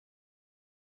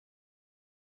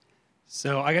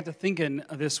So I got to thinking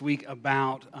this week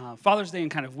about Father's Day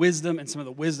and kind of wisdom and some of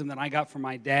the wisdom that I got from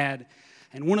my dad.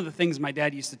 And one of the things my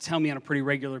dad used to tell me on a pretty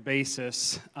regular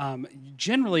basis,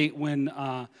 generally when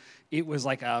it was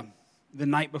like the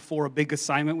night before a big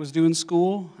assignment was due in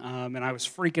school, and I was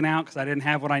freaking out because I didn't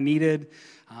have what I needed,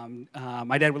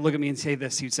 my dad would look at me and say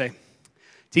this. He would say,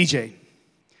 TJ,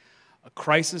 a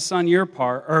crisis on your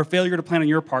part, or a failure to plan on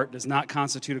your part does not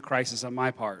constitute a crisis on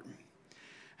my part.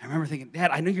 I remember thinking,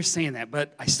 Dad, I know you're saying that,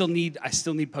 but I still need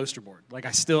poster board. Like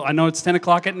I know it's 10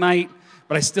 o'clock at night,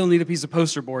 but I still need a piece of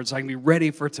poster board so I can be ready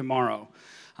for tomorrow.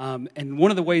 And one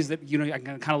of the ways that, I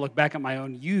can kind of look back at my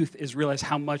own youth is realize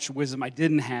how much wisdom I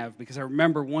didn't have, because I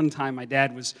remember one time my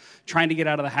dad was trying to get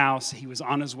out of the house. He was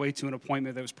on his way to an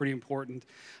appointment that was pretty important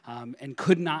and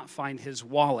could not find his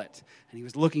wallet. And he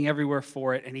was looking everywhere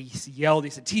for it, and he yelled,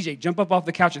 he said, TJ, jump up off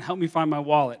the couch and help me find my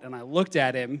wallet. And I looked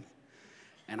at him,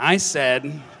 and I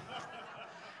said,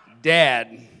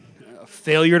 Dad, a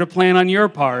failure to plan on your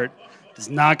part does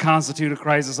not constitute a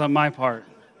crisis on my part.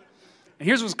 And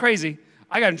here's what's crazy.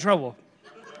 I got in trouble.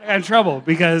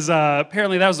 Because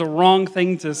apparently that was the wrong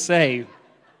thing to say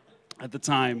at the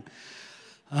time.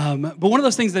 But one of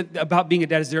those things that about being a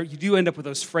dad is you do end up with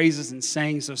those phrases and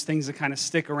sayings, those things that kind of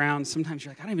stick around. Sometimes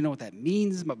you're like, I don't even know what that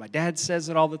means, but my dad says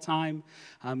it all the time.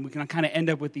 We can kind of end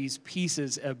up with these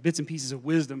pieces, bits and pieces of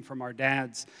wisdom from our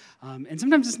dads. And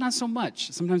sometimes it's not so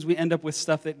much. Sometimes we end up with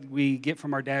stuff that we get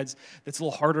from our dads that's a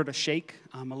little harder to shake,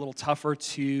 a little tougher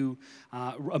to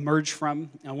emerge from.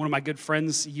 One of my good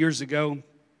friends years ago,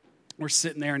 we're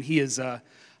sitting there and he's a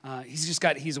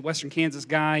Western Kansas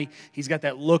guy. He's got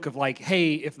that look of like,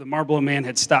 hey, if the Marlboro Man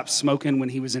had stopped smoking when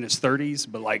he was in his 30s,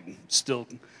 but like still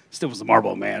was the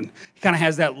Marlboro Man. He kind of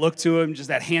has that look to him, just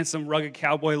that handsome, rugged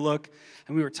cowboy look.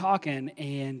 And we were talking,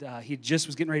 and he just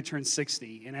was getting ready to turn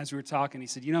 60. And as we were talking, he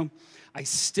said, I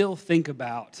still think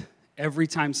about every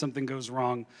time something goes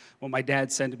wrong, what my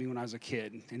dad said to me when I was a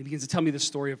kid. And he begins to tell me this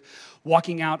story of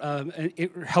walking out,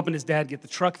 helping his dad get the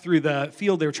truck through the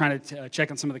field. They were trying to check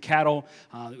on some of the cattle.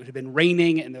 It had been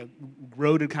raining, and the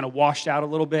road had kind of washed out a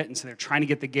little bit, and so they're trying to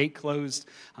get the gate closed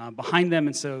behind them.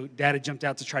 And so Dad had jumped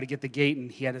out to try to get the gate,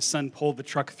 and he had his son pull the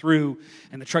truck through,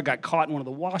 and the truck got caught in one of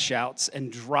the washouts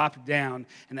and dropped down.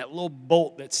 And that little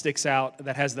bolt that sticks out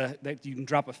that has that you can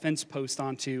drop a fence post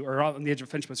onto, or on the edge of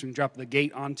a fence post, you can drop the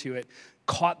gate onto it,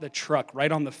 caught the truck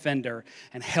right on the fender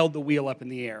and held the wheel up in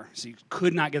the air. So you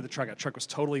could not get the truck out. The truck was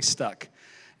totally stuck.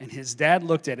 And his dad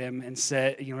looked at him and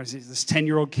said, this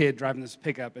 10-year-old kid driving this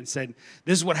pickup, and said,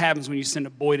 this is what happens when you send a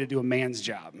boy to do a man's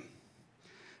job.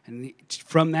 And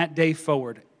from that day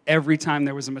forward, every time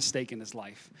there was a mistake in his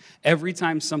life, every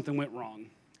time something went wrong,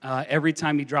 every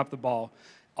time he dropped the ball,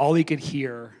 all he could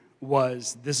hear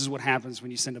was, this is what happens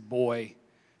when you send a boy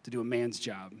to do a man's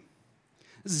job.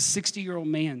 This is a 60-year-old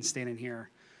man standing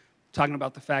here talking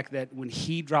about the fact that when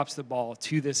he drops the ball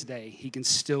to this day, he can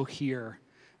still hear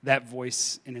that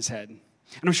voice in his head. And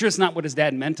I'm sure it's not what his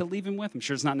dad meant to leave him with. I'm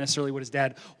sure it's not necessarily what his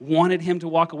dad wanted him to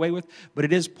walk away with, but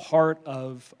it is part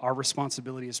of our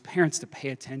responsibility as parents to pay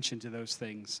attention to those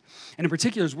things. And in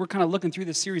particular, as we're kind of looking through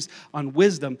this series on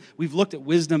wisdom, we've looked at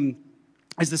wisdom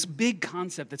as this big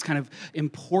concept that's kind of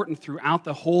important throughout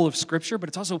the whole of Scripture, but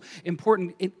it's also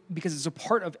important because it's a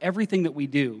part of everything that we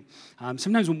do.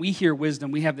 Sometimes when we hear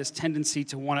wisdom, we have this tendency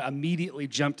to want to immediately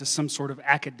jump to some sort of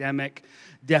academic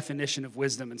definition of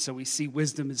wisdom. And so we see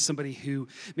wisdom as somebody who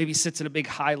maybe sits in a big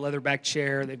high leatherback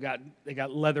chair. They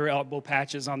got leather elbow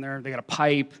patches on there. They got a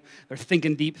pipe. They're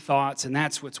thinking deep thoughts, and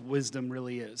that's what wisdom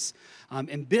really is.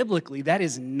 And biblically, that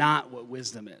is not what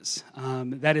wisdom is.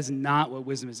 That is not what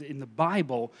wisdom is. In the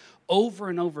Bible, over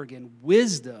and over again,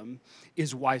 wisdom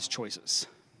is wise choices.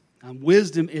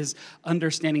 Wisdom is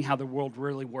understanding how the world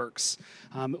really works.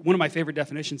 One of my favorite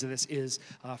definitions of this is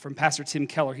from Pastor Tim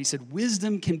Keller. He said,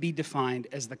 wisdom can be defined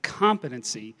as the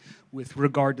competency with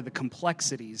regard to the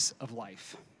complexities of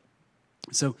life.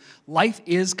 So life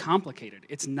is complicated.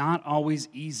 It's not always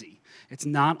easy. It's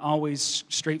not always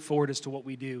straightforward as to what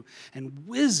we do. And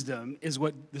wisdom is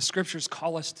what the Scriptures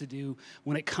call us to do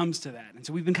when it comes to that. And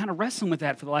so we've been kind of wrestling with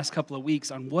that for the last couple of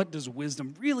weeks on what does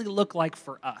wisdom really look like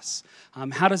for us?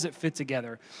 How does it fit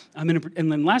together? And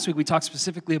then last week we talked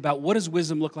specifically about what does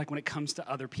wisdom look like when it comes to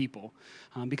other people?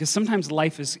 Because sometimes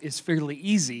life is fairly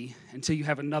easy until you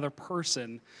have another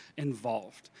person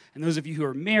involved. And those of you who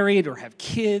are married or have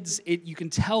kids, you can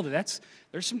tell that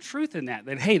there's some truth in that,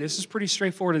 hey, this is pretty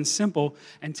straightforward and simple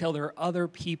until there are other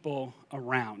people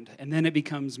around. And then it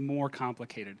becomes more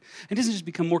complicated. It doesn't just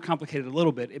become more complicated a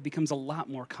little bit, it becomes a lot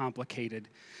more complicated.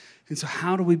 And so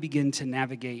how do we begin to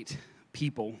navigate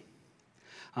people?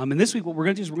 And this week, what we're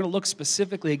going to do is we're going to look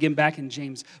specifically, again, back in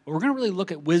James, but we're going to really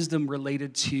look at wisdom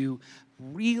related to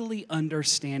really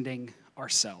understanding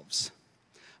ourselves.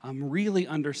 Really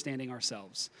understanding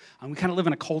ourselves. We kind of live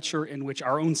in a culture in which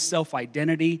our own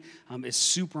self-identity is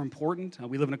super important.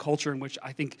 We live in a culture in which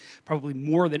I think probably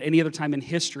more than any other time in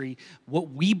history,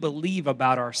 what we believe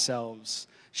about ourselves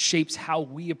shapes how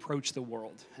we approach the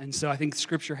world. And so I think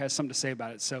Scripture has something to say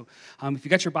about it. So if you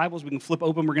got your Bibles, we can flip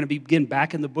open. We're going to begin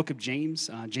back in the book of James,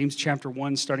 James chapter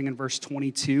 1, starting in verse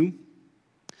 22.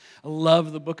 I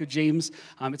love the book of James.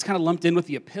 It's kind of lumped in with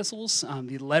the epistles,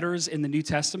 the letters in the New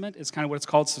Testament. It's kind of what it's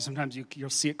called, so sometimes you'll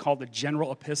see it called the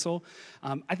general epistle.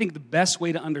 I think the best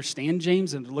way to understand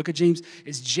James and to look at James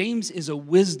is a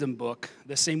wisdom book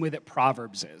the same way that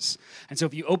Proverbs is. And so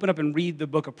if you open up and read the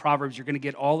book of Proverbs, you're going to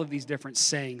get all of these different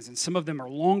sayings, and some of them are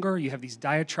longer. You have these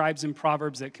diatribes in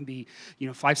Proverbs that can be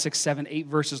 5, 6, 7, 8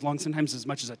 verses long, sometimes as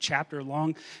much as a chapter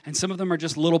long, and some of them are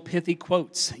just little pithy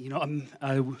quotes.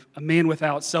 A man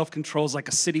without self-control is like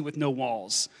a city with no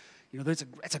walls. That's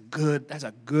a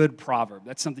good proverb.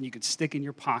 That's something you could stick in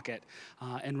your pocket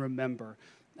and remember.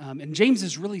 And James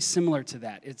is really similar to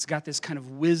that. It's got this kind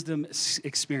of wisdom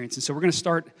experience. And so we're going to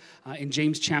start in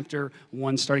James chapter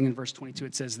 1, starting in verse 22.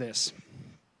 It says this: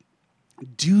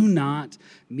 "Do not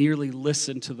merely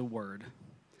listen to the word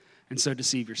and so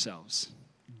deceive yourselves.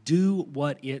 Do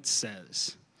what it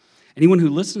says. Anyone who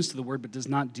listens to the word but does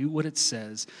not do what it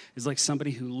says is like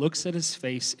somebody who looks at his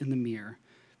face in the mirror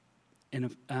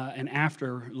and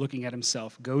after looking at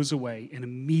himself goes away and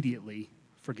immediately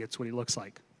forgets what he looks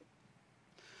like."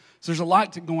 So there's a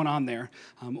lot going on there.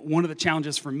 One of the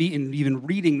challenges for me in even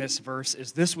reading this verse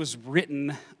is this was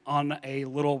written on a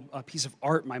piece of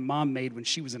art my mom made when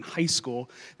she was in high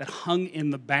school that hung in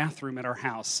the bathroom at our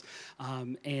house.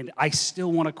 And I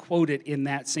still want to quote it in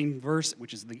that same verse,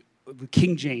 which is the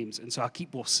King James, and so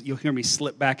you'll hear me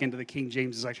slip back into the King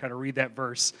James as I try to read that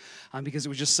verse because it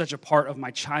was just such a part of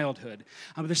my childhood.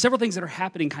 But there's several things that are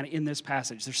happening kind of in this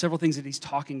passage. There's several things that he's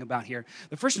talking about here.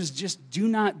 The first one is just do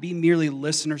not be merely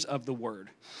listeners of the word.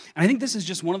 And I think this is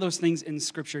just one of those things in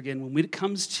Scripture, again, when it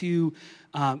comes to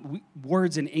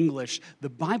words in English, the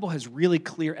Bible has really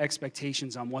clear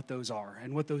expectations on what those are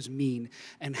and what those mean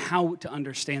and how to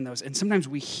understand those. And sometimes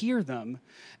we hear them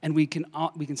and we can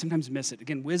sometimes miss it.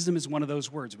 Again, wisdom is one of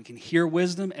those words. We can hear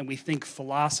wisdom and we think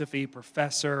philosophy,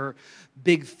 professor,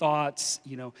 big thoughts,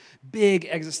 big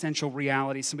existential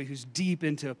reality, somebody who's deep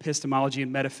into epistemology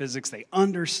and metaphysics. They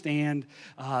understand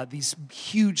these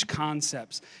huge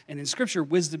concepts. And in Scripture,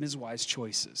 wisdom is wise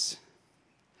choices.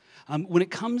 When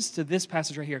it comes to this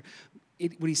passage right here,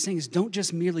 what he's saying is don't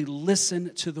just merely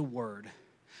listen to the word,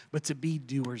 but to be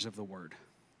doers of the word.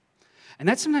 And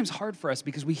that's sometimes hard for us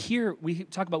because we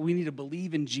talk about we need to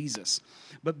believe in Jesus.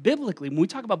 But biblically, when we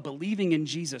talk about believing in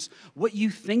Jesus, what you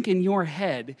think in your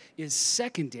head is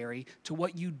secondary to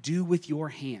what you do with your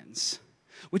hands.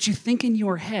 What you think in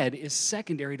your head is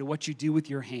secondary to what you do with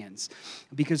your hands.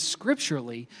 Because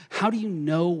scripturally, how do you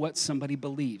know what somebody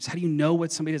believes? How do you know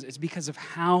what somebody does? It's because of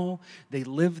how they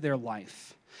live their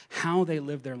life. How they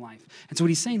live their life. And so what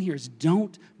he's saying here is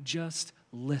don't just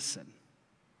listen.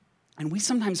 And we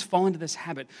sometimes fall into this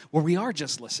habit where we are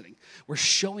just listening. Where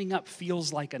showing up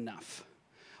feels like enough.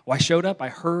 Well, I showed up, I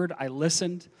heard, I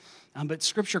listened. But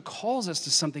Scripture calls us to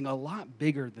something a lot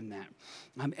bigger than that.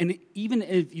 And even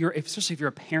especially if you're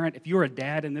a parent, if you're a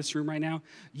dad in this room right now,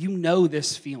 you know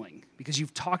this feeling because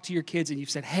you've talked to your kids and you've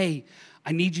said, hey,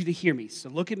 I need you to hear me. So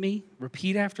look at me,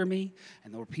 repeat after me,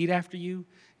 and they'll repeat after you.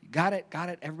 You got it,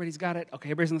 everybody's got it. Okay,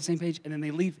 everybody's on the same page. And then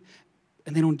they leave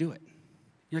and they don't do it.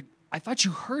 You're like, I thought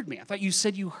you heard me. I thought you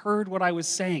said you heard what I was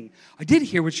saying. I did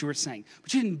hear what you were saying,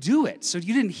 but you didn't do it. So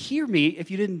you didn't hear me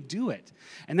if you didn't do it.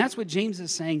 And that's what James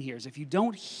is saying here, is if you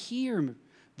don't hear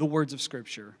the words of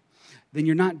Scripture, then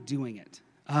you're not doing it.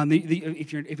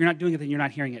 If you're not doing it, then you're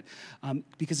not hearing it.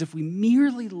 Because if we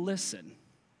merely listen,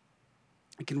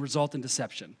 it can result in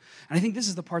deception. And I think this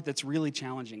is the part that's really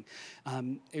challenging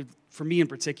for me in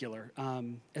particular.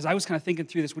 As I was kind of thinking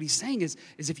through this, what he's saying is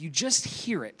if you just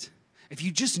hear it, if you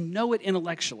just know it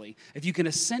intellectually, if you can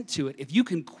assent to it, if you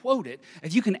can quote it,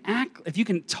 if you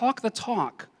can talk the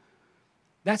talk,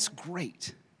 that's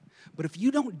great. But if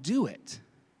you don't do it,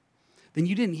 then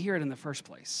you didn't hear it in the first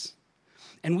place.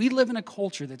 And we live in a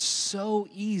culture that's so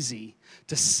easy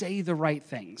to say the right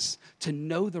things, to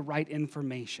know the right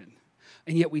information,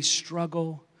 and yet we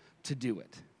struggle to do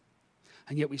it.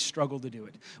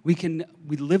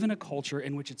 We live in a culture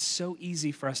in which it's so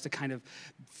easy for us to kind of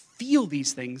feel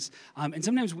these things. And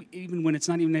sometimes, even when it's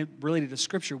not even related to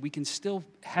Scripture, we can still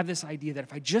have this idea that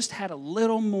if I just had a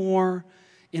little more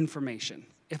information,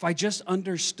 if I just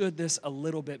understood this a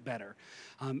little bit better.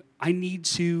 I need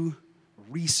to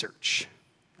research.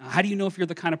 How do you know if you're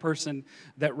the kind of person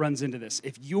that runs into this?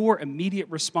 If your immediate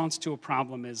response to a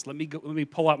problem is, let me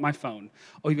pull out my phone.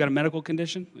 Oh, you've got a medical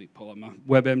condition? Let me pull up my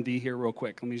WebMD here real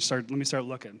quick. Let me start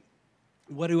looking.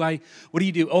 What do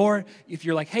you do? Or if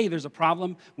you're like, hey, there's a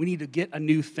problem, we need to get a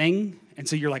new thing. And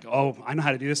so you're like, oh, I know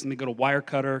how to do this. Let me go to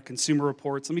Wirecutter, Consumer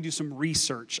Reports. Let me do some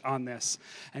research on this.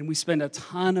 And we spend a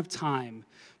ton of time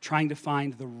trying to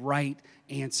find the right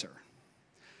answer.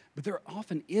 But there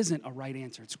often isn't a right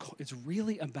answer. It's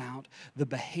really about the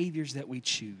behaviors that we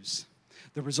choose,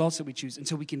 the results that we choose. And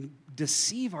so we can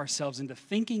deceive ourselves into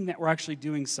thinking that we're actually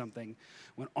doing something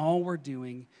when all we're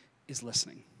doing is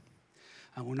listening.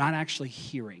 We're not actually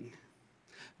hearing.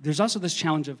 There's also this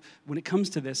challenge of, when it comes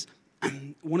to this,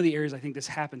 one of the areas I think this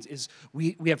happens is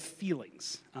we have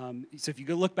feelings. So if you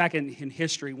go look back in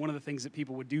history, one of the things that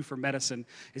people would do for medicine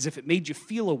is if it made you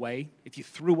feel a way, if you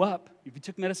threw up, if you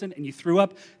took medicine and you threw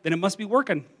up, then it must be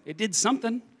working. It did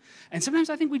something. And sometimes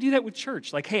I think we do that with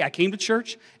church. Like, hey, I came to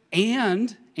church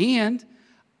and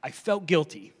I felt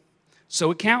guilty. So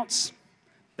it counts.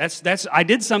 I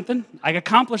did something. I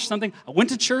accomplished something. I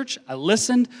went to church. I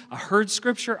listened. I heard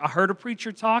scripture. I heard a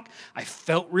preacher talk. I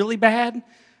felt really bad.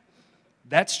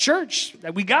 That's church.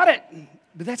 We got it.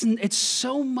 But it's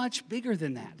so much bigger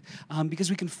than that, because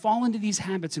we can fall into these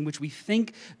habits in which we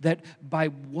think that by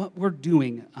what we're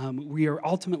doing, we are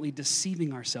ultimately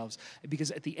deceiving ourselves.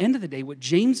 Because at the end of the day, what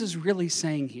James is really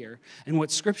saying here, and what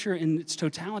Scripture in its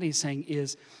totality is saying,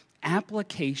 is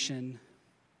application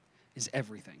is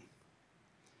everything.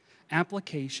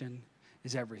 Application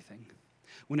is everything.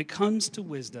 When it comes to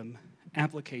wisdom,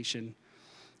 application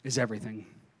is everything.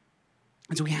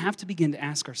 And so we have to begin to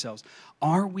ask ourselves,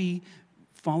 are we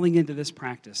falling into this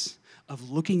practice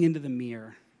of looking into the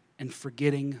mirror and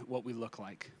forgetting what we look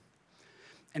like?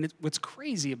 And what's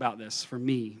crazy about this, for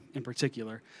me in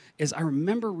particular, is I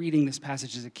remember reading this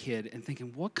passage as a kid and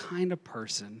thinking, what kind of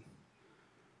person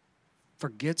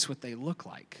forgets what they look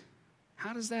like?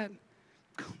 How does that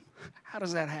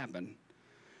happen?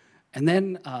 And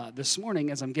then this morning,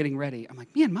 as I'm getting ready, I'm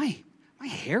like, man, my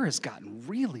hair has gotten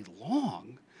really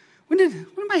long. When did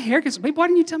my hair get? Babe, why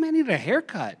didn't you tell me I needed a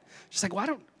haircut? She's like,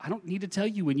 well, I don't need to tell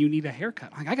you when you need a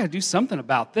haircut. I'm like, I got to do something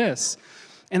about this.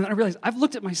 And then I realized I've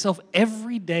looked at myself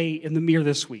every day in the mirror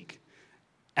this week,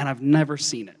 and I've never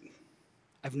seen it.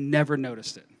 I've never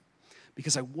noticed it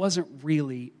because I wasn't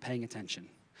really paying attention.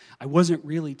 I wasn't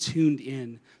really tuned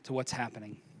in to what's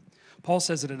happening. Paul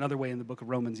says it another way in the book of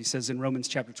Romans. He says in Romans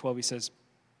chapter 12, he says,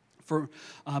 For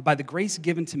by the grace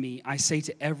given to me, I say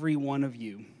to every one of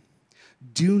you,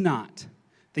 do not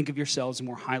think of yourselves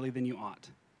more highly than you ought,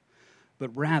 but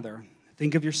rather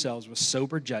think of yourselves with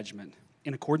sober judgment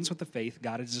in accordance with the faith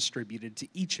God has distributed to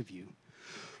each of you.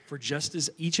 For just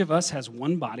as each of us has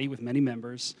one body with many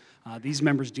members, these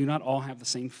members do not all have the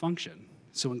same function.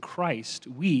 So in Christ,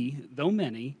 we, though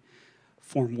many,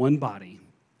 form one body,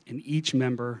 and each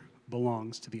member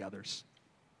belongs to the others.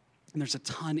 And there's a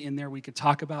ton in there we could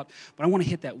talk about, but I want to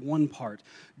hit that one part.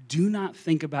 Do not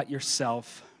think about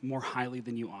yourself more highly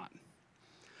than you ought.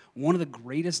 One of the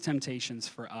greatest temptations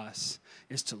for us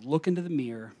is to look into the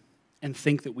mirror and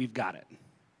think that we've got it.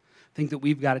 Think that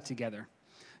we've got it together.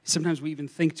 Sometimes we even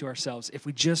think to ourselves, if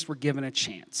we just were given a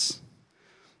chance.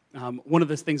 One of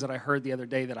the things that I heard the other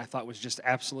day that I thought was just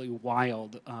absolutely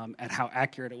wild at how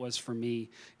accurate it was for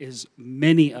me is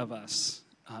many of us,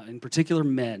 in particular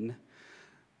men,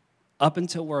 up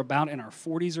until we're about in our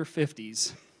 40s or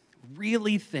 50s,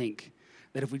 really think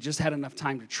that if we just had enough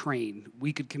time to train,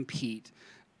 we could compete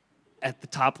at the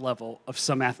top level of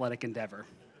some athletic endeavor.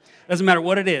 Doesn't matter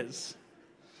what it is.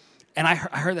 And I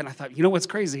heard that and I thought, you know what's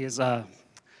crazy is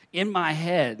in my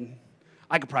head,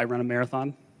 I could probably run a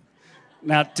marathon.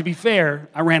 Now, to be fair,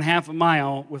 I ran half a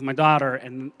mile with my daughter,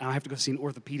 and I have to go see an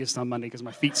orthopedist on Monday because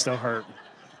my feet still hurt.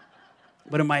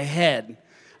 But in my head,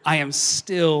 I am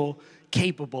still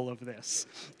capable of this.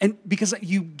 And because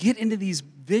you get into these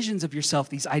visions of yourself,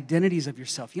 these identities of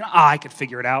yourself, I could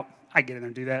figure it out. I get in there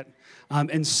and do that.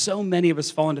 And so many of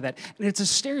us fall into that. And it's a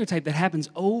stereotype that happens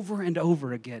over and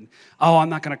over again. Oh, I'm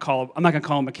not going to call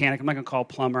a mechanic. I'm not going to call a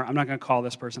plumber. I'm not going to call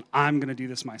this person. I'm going to do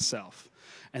this myself.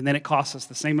 And then it costs us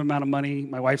the same amount of money.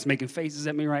 My wife's making faces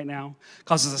at me right now. It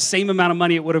costs us the same amount of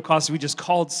money it would have cost if we just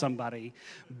called somebody.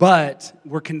 But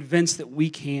we're convinced that we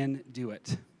can do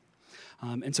it.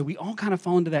 And so we all kind of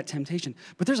fall into that temptation.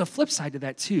 But there's a flip side to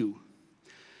that too.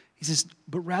 He says,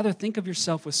 but rather think of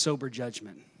yourself with sober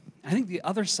judgment. I think the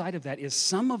other side of that is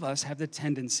some of us have the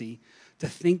tendency to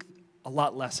think a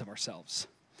lot less of ourselves.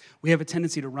 We have a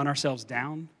tendency to run ourselves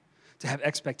down, to have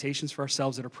expectations for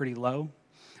ourselves that are pretty low.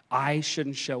 I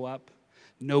shouldn't show up.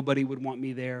 Nobody would want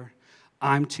me there.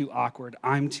 I'm too awkward.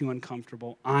 I'm too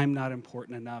uncomfortable. I'm not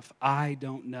important enough. I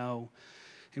don't know.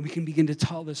 And we can begin to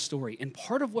tell this story. And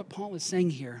part of what Paul is saying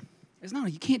here is, no,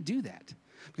 you can't do that.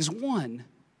 Because one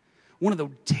of the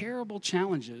terrible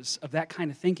challenges of that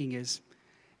kind of thinking is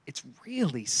it's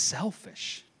really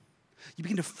selfish. You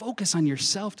begin to focus on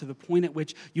yourself to the point at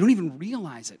which you don't even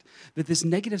realize it, that this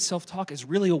negative self-talk is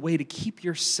really a way to keep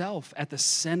yourself at the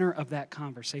center of that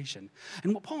conversation.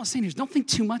 And what Paul is saying here is don't think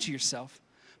too much of yourself,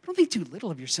 but don't think too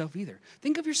little of yourself either.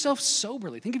 Think of yourself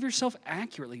soberly. Think of yourself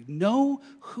accurately. Know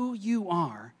who you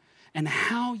are and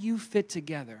how you fit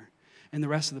together in the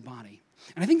rest of the body.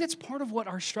 And I think that's part of what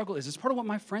our struggle is. It's part of what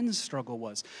my friend's struggle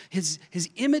was. His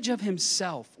image of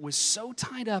himself was so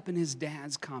tied up in his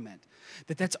dad's comment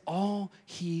that that's all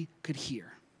he could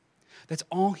hear. That's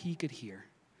all he could hear.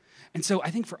 And so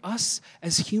I think for us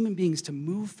as human beings to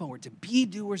move forward, to be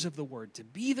doers of the word, to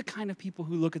be the kind of people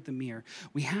who look at the mirror,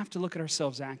 we have to look at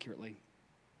ourselves accurately.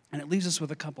 And it leaves us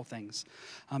with a couple things.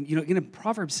 Again,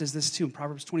 Proverbs says this too. In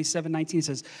Proverbs 27:19, it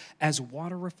says, as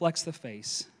water reflects the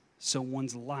face, so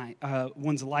one's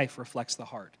life reflects the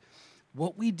heart.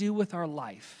 What we do with our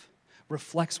life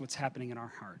reflects what's happening in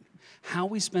our heart. How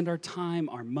we spend our time,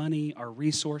 our money, our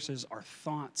resources, our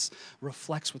thoughts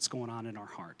reflects what's going on in our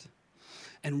heart.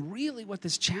 And really what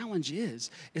this challenge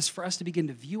is for us to begin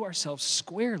to view ourselves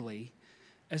squarely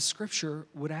as Scripture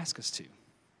would ask us to.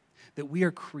 That we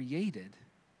are created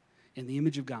in the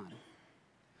image of God.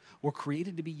 We're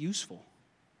created to be useful.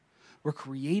 We're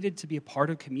created to be a part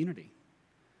of community.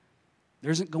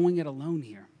 There isn't going it alone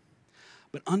here,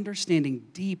 but understanding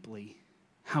deeply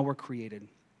how we're created.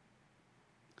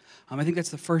 I think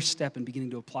that's the first step in beginning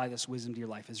to apply this wisdom to your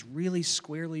life, is really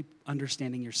squarely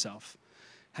understanding yourself,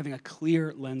 having a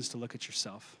clear lens to look at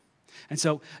yourself. And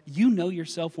so you know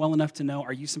yourself well enough to know,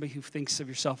 are you somebody who thinks of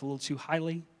yourself a little too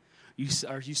highly?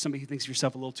 Are you somebody who thinks of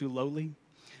yourself a little too lowly?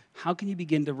 How can you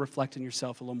begin to reflect on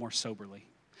yourself a little more soberly?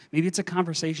 Maybe it's a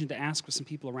conversation to ask with some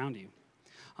people around you,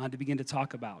 to begin to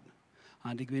talk about.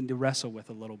 To begin to wrestle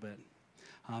with a little bit.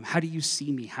 How do you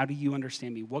see me? How do you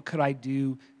understand me? What could I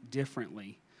do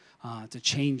differently to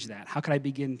change that? How could I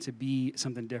begin to be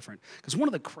something different? Because one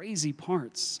of the crazy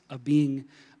parts of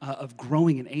of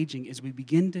growing and aging is we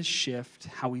begin to shift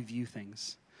how we view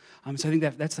things. So I think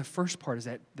that's the first part, is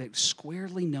that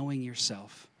squarely knowing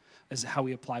yourself is how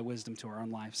we apply wisdom to our own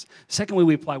lives. The second way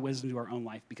we apply wisdom to our own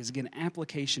life, because again,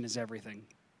 application is everything,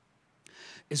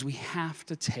 is we have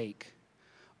to take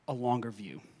a longer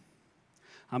view.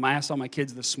 I asked all my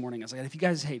kids this morning, I was like, if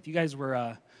you guys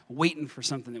were waiting for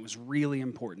something that was really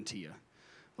important to you,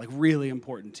 like really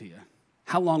important to you,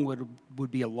 how long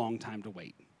would be a long time to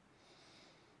wait?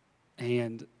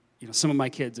 And some of my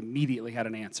kids immediately had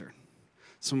an answer.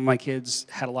 Some of my kids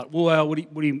had a lot, well, what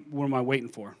am I waiting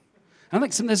for? I'm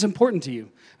like, something that's important to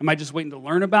you. Am I just waiting to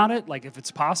learn about it, like if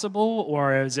it's possible,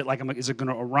 or is it is it going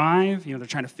to arrive? They're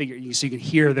trying to figure, so you can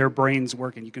hear their brains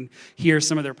working. You can hear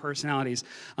some of their personalities.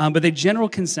 But the general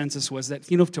consensus was that,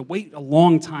 to wait a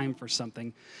long time for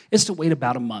something is to wait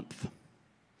about a month.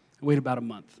 Wait about a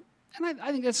month. And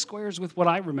I think that squares with what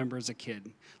I remember as a kid.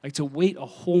 Like, to wait a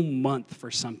whole month for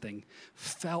something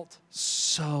felt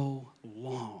so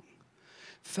long.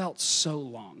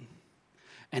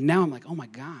 And now I'm like, oh my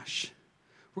gosh.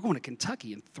 We're going to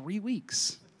Kentucky in 3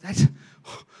 weeks.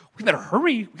 We better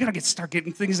hurry. We got to start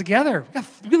getting things together.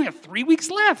 We only have 3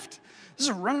 weeks left. This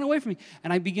is running away from me.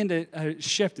 And I begin to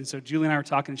shift. And so Julie and I were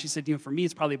talking, and she said, for me,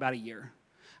 it's probably about a year.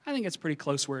 I think it's pretty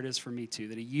close where it is for me, too,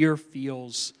 that a year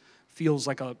feels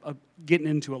like a getting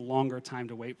into a longer time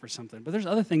to wait for something. But there's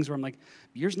other things where I'm like,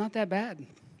 a year's not that bad.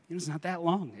 It's not that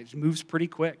long. It moves pretty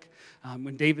quick.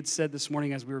 When David said this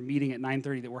morning as we were meeting at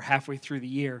 9:30 that we're halfway through the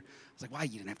year, I was like, wow,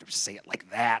 you didn't have to say it like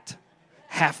that.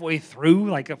 Halfway through,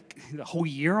 the whole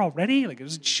year already? It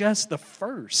was just the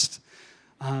first.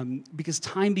 Because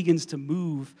time begins to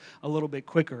move a little bit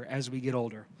quicker as we get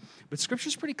older. But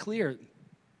Scripture's pretty clear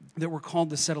that we're called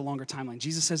to set a longer timeline.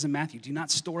 Jesus says in Matthew, do not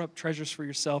store up treasures for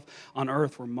yourself on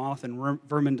earth where moth and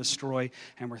vermin destroy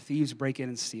and where thieves break in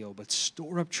and steal, but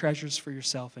store up treasures for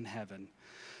yourself in heaven.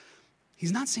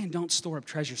 He's not saying don't store up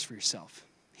treasures for yourself.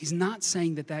 He's not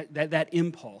saying that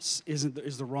impulse is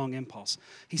the wrong impulse.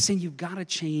 He's saying you've got to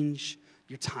change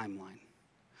your timeline.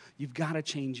 You've got to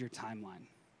change your timeline.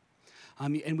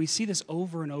 And we see this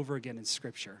over and over again in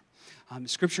Scripture.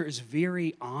 Scripture is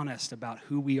very honest about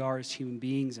who we are as human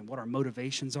beings and what our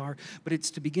motivations are, but it's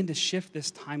to begin to shift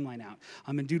this timeline out.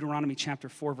 In Deuteronomy chapter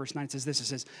 4, verse 9, it says this. It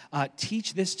says,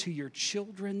 teach this to your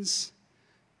children's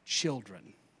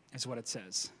children, is what it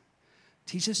says.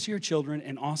 Teach this to your children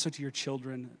and also to your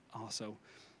children also.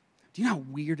 Do you know how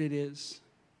weird it is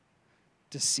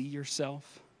to see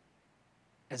yourself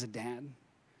as a dad?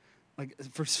 Like,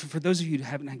 for those of you who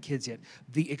haven't had kids yet,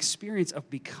 the experience of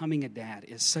becoming a dad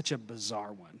is such a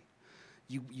bizarre one.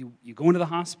 You go into the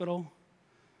hospital,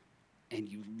 and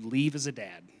you leave as a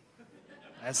dad.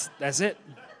 That's it.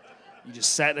 You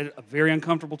just sat in a very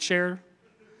uncomfortable chair,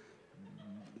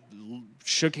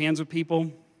 shook hands with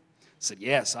people, said,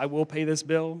 yes, I will pay this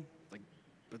bill.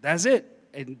 But that's it.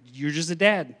 And you're just a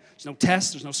dad. There's no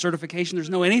test, there's no certification, there's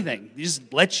no anything. He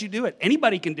just lets you do it.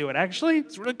 Anybody can do it, actually.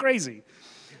 It's really crazy.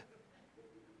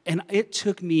 And it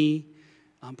took me,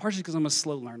 partially because I'm a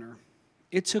slow learner,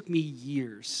 it took me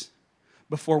years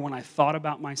before when I thought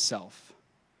about myself,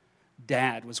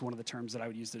 dad was one of the terms that I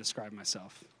would use to describe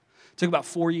myself. It took about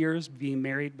 4 years being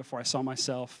married before I saw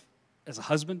myself as a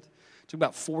husband. It took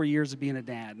about 4 years of being a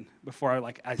dad before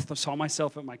I saw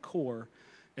myself at my core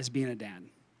as being a dad.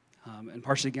 And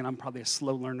partially, again, I'm probably a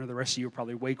slow learner. The rest of you are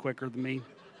probably way quicker than me.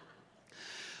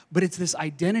 But it's this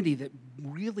identity that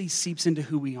really seeps into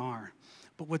who we are.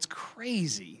 But what's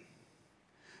crazy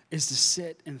is to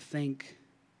sit and think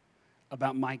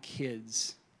about my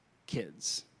kids'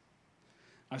 kids.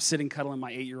 I was sitting cuddling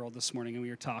my 8-year-old this morning, and we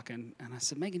were talking. And I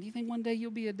said, Megan, do you think one day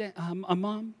you'll be a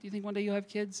mom? Do you think one day you'll have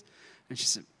kids? And she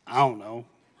said, I don't know.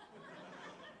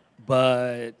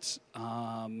 But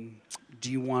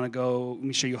do you want to go, let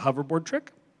me show you a hoverboard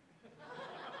trick?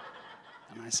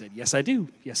 And I said, yes, I do.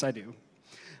 Yes, I do.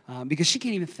 Because she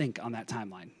can't even think on that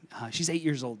timeline. She's 8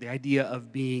 years old. The idea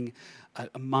of being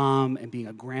a mom and being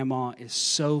a grandma is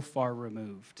so far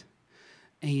removed.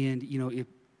 And, you know,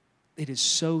 it is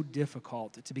so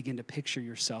difficult to begin to picture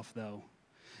yourself, though,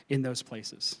 in those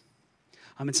places.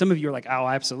 And some of you are like, oh,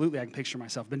 absolutely, I can picture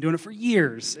myself. I've been doing it for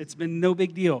years. It's been no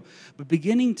big deal. But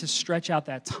beginning to stretch out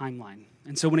that timeline.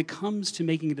 And so when it comes to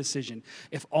making a decision,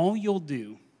 if all you'll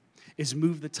do is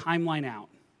move the timeline out,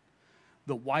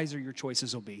 the wiser your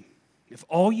choices will be. If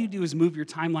all you do is move your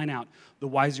timeline out, the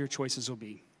wiser your choices will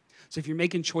be. So if you're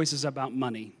making choices about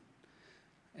money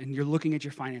and you're looking at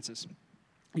your finances,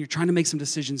 and you're trying to make some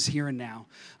decisions here and now,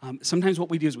 sometimes what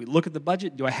we do is we look at the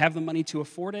budget. Do I have the money to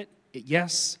afford it?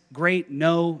 Yes, great,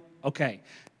 no, okay.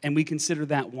 And we consider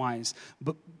that wise.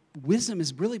 But wisdom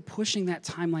is really pushing that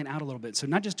timeline out a little bit. So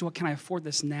not just can I afford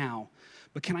this now,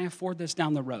 but can I afford this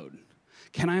down the road?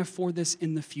 Can I afford this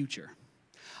in the future?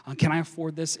 Can I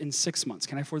afford this in 6 months?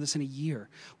 Can I afford this in a year?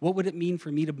 What would it mean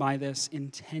for me to buy this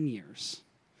in 10 years?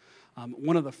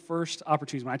 One of the first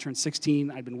opportunities, when I turned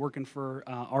 16, I'd been working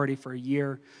already for a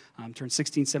year. Turned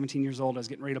 16, 17 years old. I was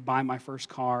getting ready to buy my first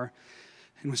car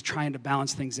and was trying to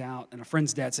balance things out. And a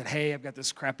friend's dad said, hey, I've got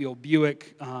this crappy old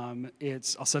Buick. I'll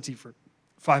sell it to you for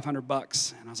 $500.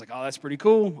 And I was like, oh, that's pretty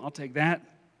cool. I'll take that.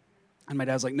 And my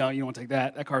dad's like, no, you don't want to take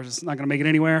that. That car's just not going to make it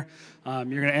anywhere. You're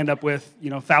going to end up with,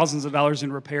 thousands of dollars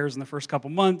in repairs in the first couple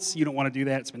months. You don't want to do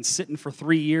that. It's been sitting for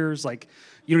 3 years. Like,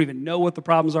 you don't even know what the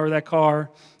problems are with that car.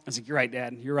 I was like, you're right,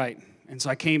 Dad. You're right. And so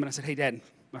I came and I said, hey, Dad,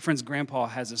 my friend's grandpa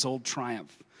has this old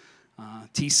Triumph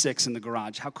T6 in the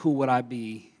garage. How cool would I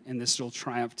be in this old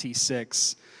Triumph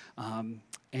T6?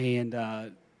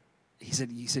 He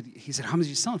said, how much are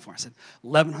you selling for? I said,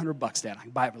 $1,100, Dad. I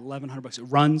can buy it for $1,100. It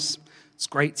runs. It's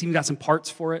great. It's even got some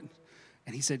parts for it.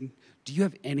 And he said, do you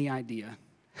have any idea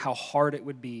how hard it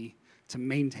would be to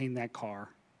maintain that car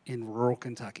in rural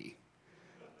Kentucky?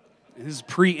 And this is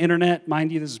pre-internet,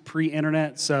 mind you. This is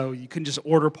pre-internet, so you couldn't just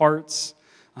order parts.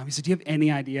 He said, do you have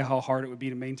any idea how hard it would be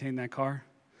to maintain that car?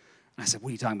 And I said, what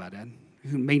are you talking about, Dad?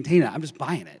 You can maintain it. I'm just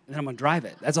buying it, and then I'm going to drive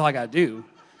it. That's all I got to do.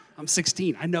 I'm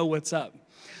 16. I know what's up.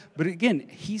 But again,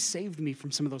 he saved me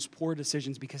from some of those poor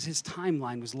decisions because his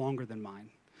timeline was longer than mine.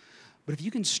 But if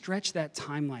you can stretch that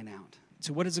timeline out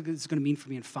to what is it going to mean for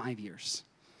me in 5 years?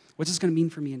 What's this going to mean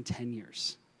for me in 10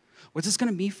 years? What's this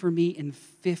going to mean for me in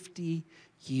 50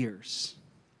 years?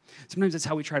 Sometimes that's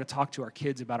how we try to talk to our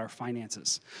kids about our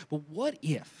finances. But what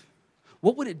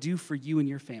would it do for you and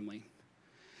your family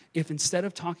if instead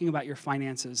of talking about your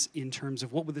finances in terms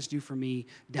of what would this do for me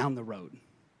down the road?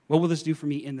 What will this do for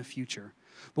me in the future?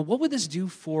 But what would this do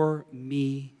for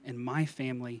me and my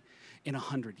family in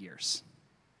 100 years?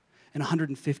 In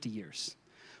 150 years?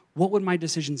 What would my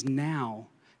decisions now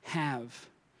have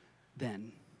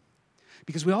then?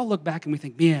 Because we all look back and we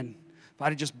think, man, if I'd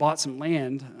have just bought some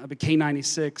land up at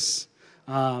K96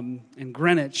 in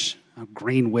Greenwich,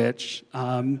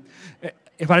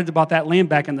 if I had bought that land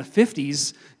back in the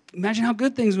 50s, imagine how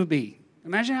good things would be.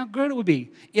 Imagine how good it would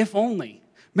be, if only.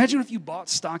 Imagine if you bought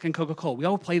stock in Coca-Cola. We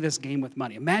all play this game with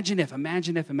money. Imagine if.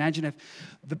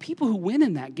 The people who win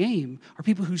in that game are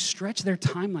people who stretch their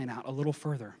timeline out a little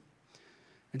further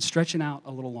and stretch it out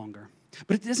a little longer.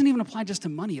 But it doesn't even apply just to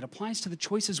money. It applies to the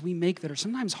choices we make that are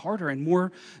sometimes harder and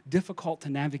more difficult to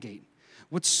navigate.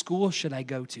 What school should I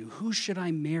go to? Who should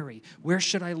I marry? Where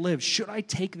should I live? Should I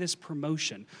take this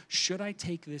promotion? Should I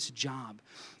take this job?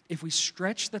 If we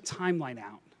stretch the timeline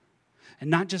out, and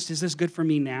not just, is this good for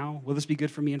me now? Will this be good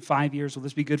for me in 5 years? Will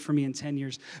this be good for me in 10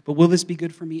 years? But will this be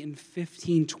good for me in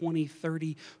 15, 20,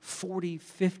 30, 40,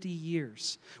 50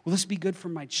 years? Will this be good for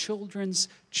my children's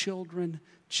children?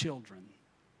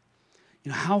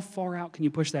 How far out can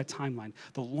you push that timeline?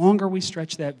 The longer we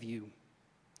stretch that view,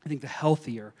 I think the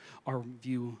healthier our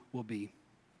view will be.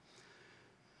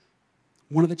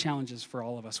 One of the challenges for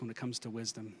all of us when it comes to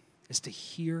wisdom is to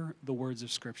hear the words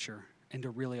of Scripture and to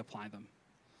really apply them.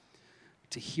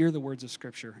 To hear the words of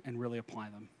Scripture and really apply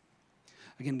them.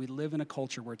 Again, we live in a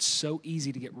culture where it's so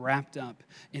easy to get wrapped up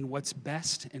in what's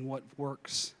best and what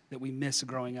works that we miss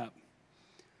growing up.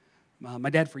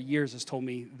 My dad for years has told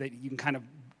me that you can kind of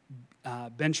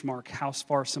benchmark how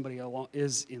far somebody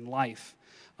is in life,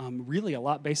 really a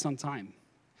lot based on time.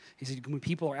 He said when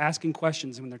people are asking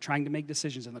questions and when they're trying to make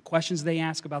decisions, and the questions they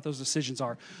ask about those decisions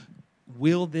are,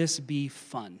 will this be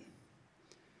fun?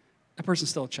 That person's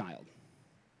still a child.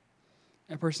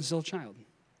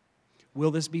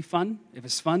 Will this be fun? If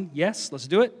it's fun, yes, let's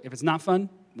do it. If it's not fun,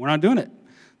 we're not doing it.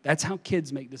 That's how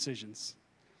kids make decisions.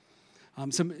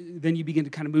 So then you begin to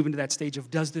kind of move into that stage of,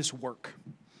 does this work?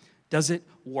 Does it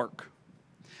work?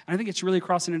 And I think it's really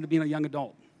crossing into being a young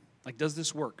adult. Like, does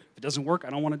this work? If it doesn't work, I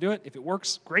don't want to do it. If it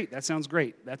works, great. That sounds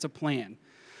great. That's a plan.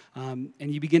 And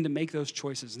you begin to make those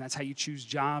choices, and that's how you choose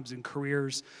jobs and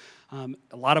careers.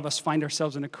 A lot of us find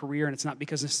ourselves in a career, and it's not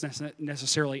because it's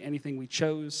necessarily anything we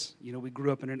chose. We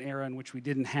grew up in an era in which we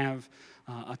didn't have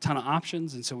a ton of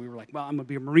options, and so we were like, well, I'm going to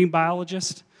be a marine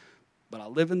biologist, but I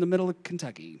live in the middle of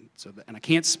Kentucky, and I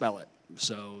can't spell it.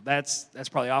 So that's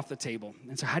probably off the table.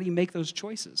 And so how do you make those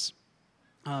choices?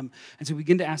 And so we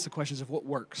begin to ask the questions of what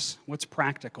works, what's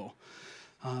practical.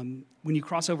 When you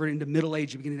cross over into middle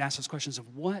age, you begin to ask those questions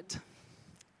of what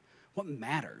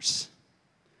matters?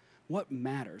 What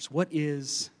matters? What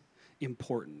is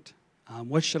important?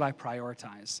 What should I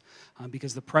prioritize?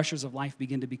 Because the pressures of life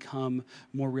begin to become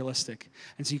more realistic.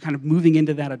 And so you're kind of moving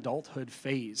into that adulthood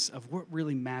phase of what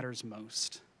really matters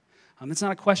most. That's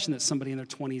not a question that somebody in their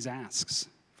 20s asks,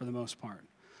 for the most part.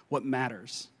 What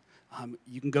matters?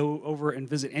 You can go over and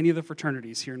visit any of the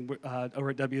fraternities here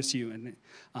over at WSU, and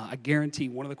I guarantee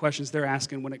one of the questions they're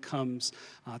asking when it comes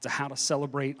to how to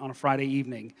celebrate on a Friday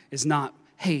evening is not,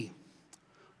 hey,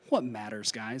 what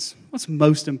matters, guys? What's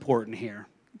most important here?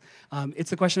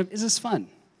 It's the question of, is this fun?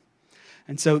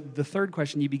 And so the third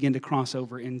question you begin to cross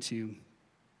over into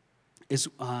is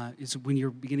when you're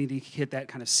beginning to hit that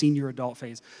kind of senior adult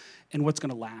phase, and what's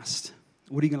going to last?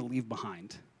 What are you going to leave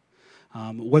behind?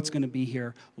 What's going to be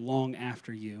here long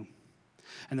after you?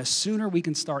 And the sooner we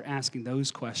can start asking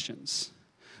those questions,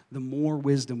 the more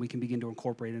wisdom we can begin to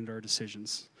incorporate into our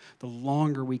decisions, the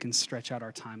longer we can stretch out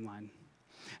our timeline.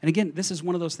 And again, this is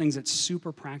one of those things that's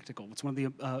super practical. It's one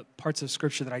of the parts of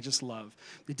Scripture that I just love.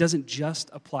 It doesn't just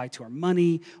apply to our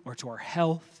money or to our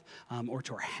health or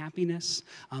to our happiness.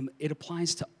 It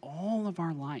applies to all of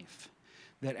our life.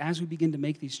 That as we begin to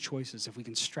make these choices, if we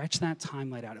can stretch that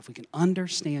timeline out, if we can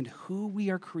understand who we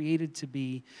are created to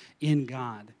be in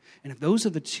God, and if those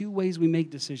are the two ways we make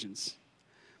decisions,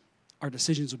 our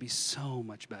decisions will be so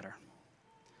much better.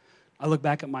 I look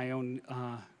back at my own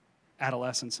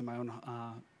adolescence and my own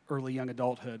early young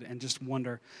adulthood and just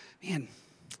wonder, man,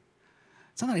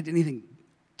 it's not that I did anything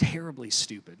terribly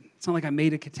stupid. It's not like I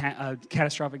made a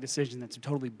catastrophic decision that's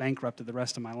totally bankrupted the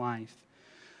rest of my life.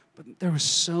 But there were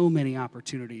so many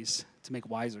opportunities to make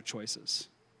wiser choices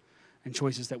and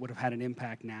choices that would have had an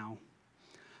impact now.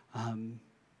 And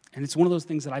it's one of those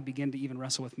things that I begin to even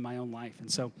wrestle with in my own life. And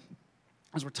so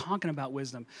as we're talking about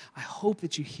wisdom, I hope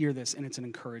that you hear this and it's an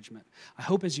encouragement. I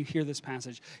hope as you hear this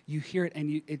passage, you hear it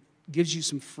and it gives you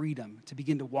some freedom to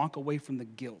begin to walk away from the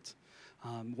guilt,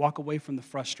 walk away from the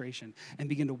frustration, and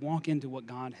begin to walk into what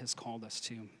God has called us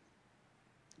to.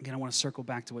 Again, I want to circle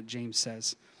back to what James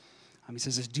says. He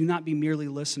says this, do not be merely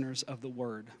listeners of the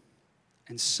word,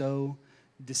 and so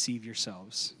deceive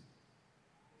yourselves.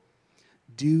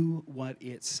 Do what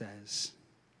it says.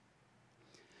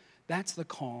 That's the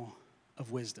call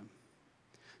of wisdom.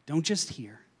 Don't just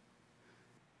hear,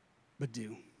 but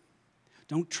do.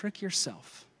 Don't trick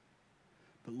yourself,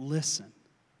 but listen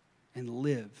and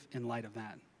live in light of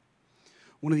that.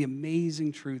 One of the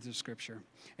amazing truths of Scripture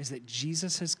is that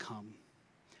Jesus has come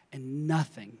and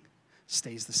nothing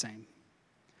stays the same.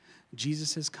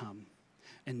 Jesus has come,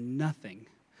 and nothing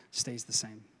stays the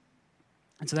same.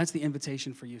 And so that's the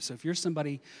invitation for you. So if you're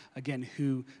somebody, again,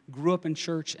 who grew up in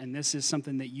church and this is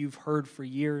something that you've heard for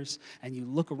years, and you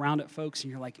look around at folks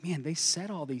and you're like, man, they said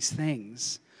all these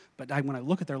things, but when I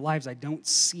look at their lives, I don't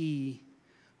see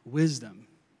wisdom.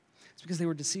 It's because they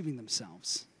were deceiving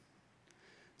themselves.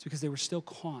 It's because they were still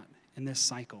caught in this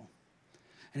cycle.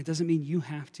 And it doesn't mean you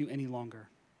have to any longer.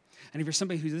 And if you're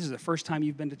somebody who this is the first time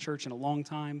you've been to church in a long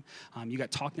time, you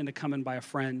got talked into coming by a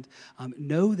friend,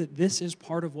 know that this is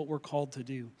part of what we're called to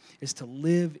do, is to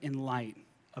live in light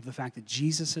of the fact that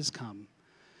Jesus has come,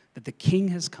 that the King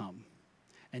has come,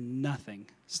 and nothing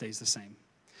stays the same.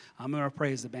 I'm going to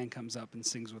pray as the band comes up and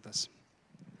sings with us.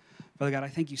 Father God, I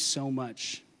thank you so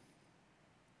much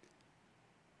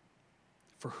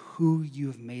for who you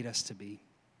have made us to be.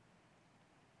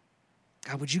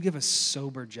 God, would you give us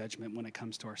sober judgment when it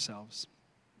comes to ourselves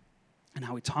and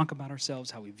how we talk about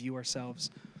ourselves, how we view ourselves,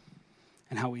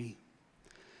 and how we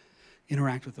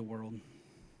interact with the world.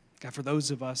 God, for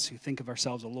those of us who think of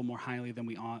ourselves a little more highly than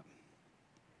we ought,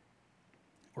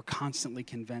 we're constantly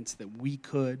convinced that we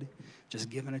could, just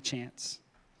given a chance.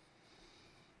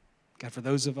 God, for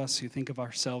those of us who think of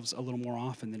ourselves a little more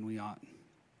often than we ought,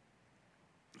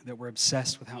 that we're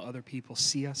obsessed with how other people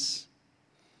see us,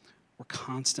 we're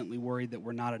constantly worried that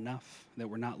we're not enough, that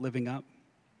we're not living up.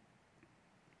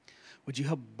 Would you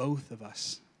help both of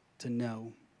us to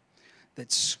know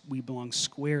that we belong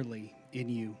squarely in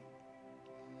you,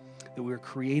 that we were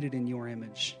created in your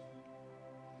image.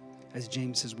 As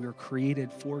James says, we were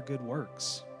created for good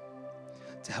works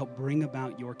to help bring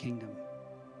about your kingdom,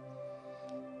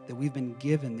 that we've been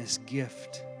given this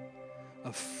gift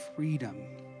of freedom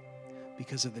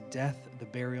because of the death, the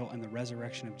burial, and the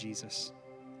resurrection of Jesus.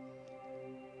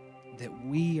 That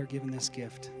we are given this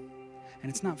gift. And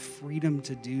it's not freedom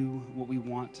to do what we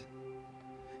want.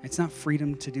 It's not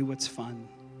freedom to do what's fun.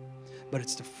 But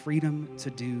it's the freedom to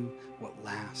do what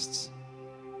lasts.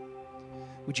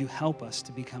 Would you help us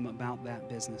to become about that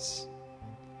business?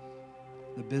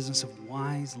 The business of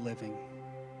wise living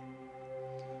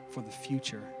for the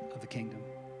future of the kingdom.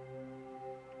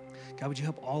 God, would you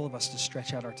help all of us to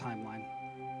stretch out our timeline,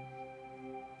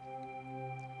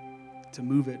 to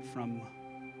move it from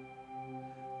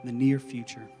the near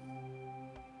future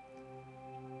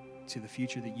to the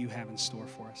future that you have in store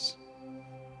for us.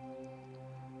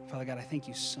 Father God, I thank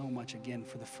you so much again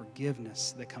for the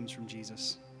forgiveness that comes from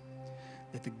Jesus,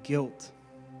 that the guilt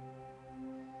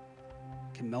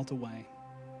can melt away,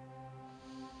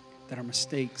 that our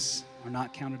mistakes are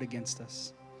not counted against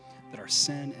us, that our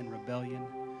sin and rebellion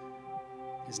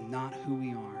is not who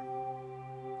we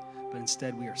are, but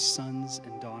instead we are sons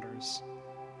and daughters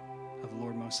of the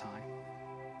Lord Most High,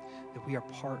 that we are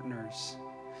partners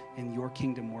in your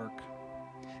kingdom work,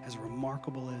 as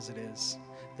remarkable as it is,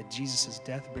 that Jesus'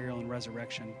 death, burial, and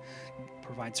resurrection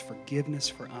provides forgiveness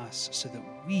for us so that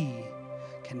we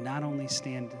can not only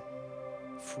stand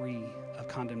free of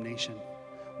condemnation,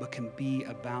 but can be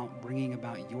about bringing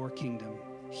about your kingdom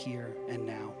here and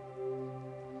now.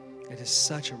 It is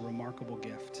such a remarkable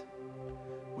gift.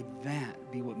 Would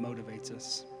that be what motivates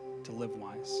us to live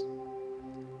wise?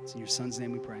 It's in your Son's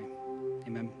name we pray.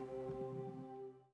 Amen.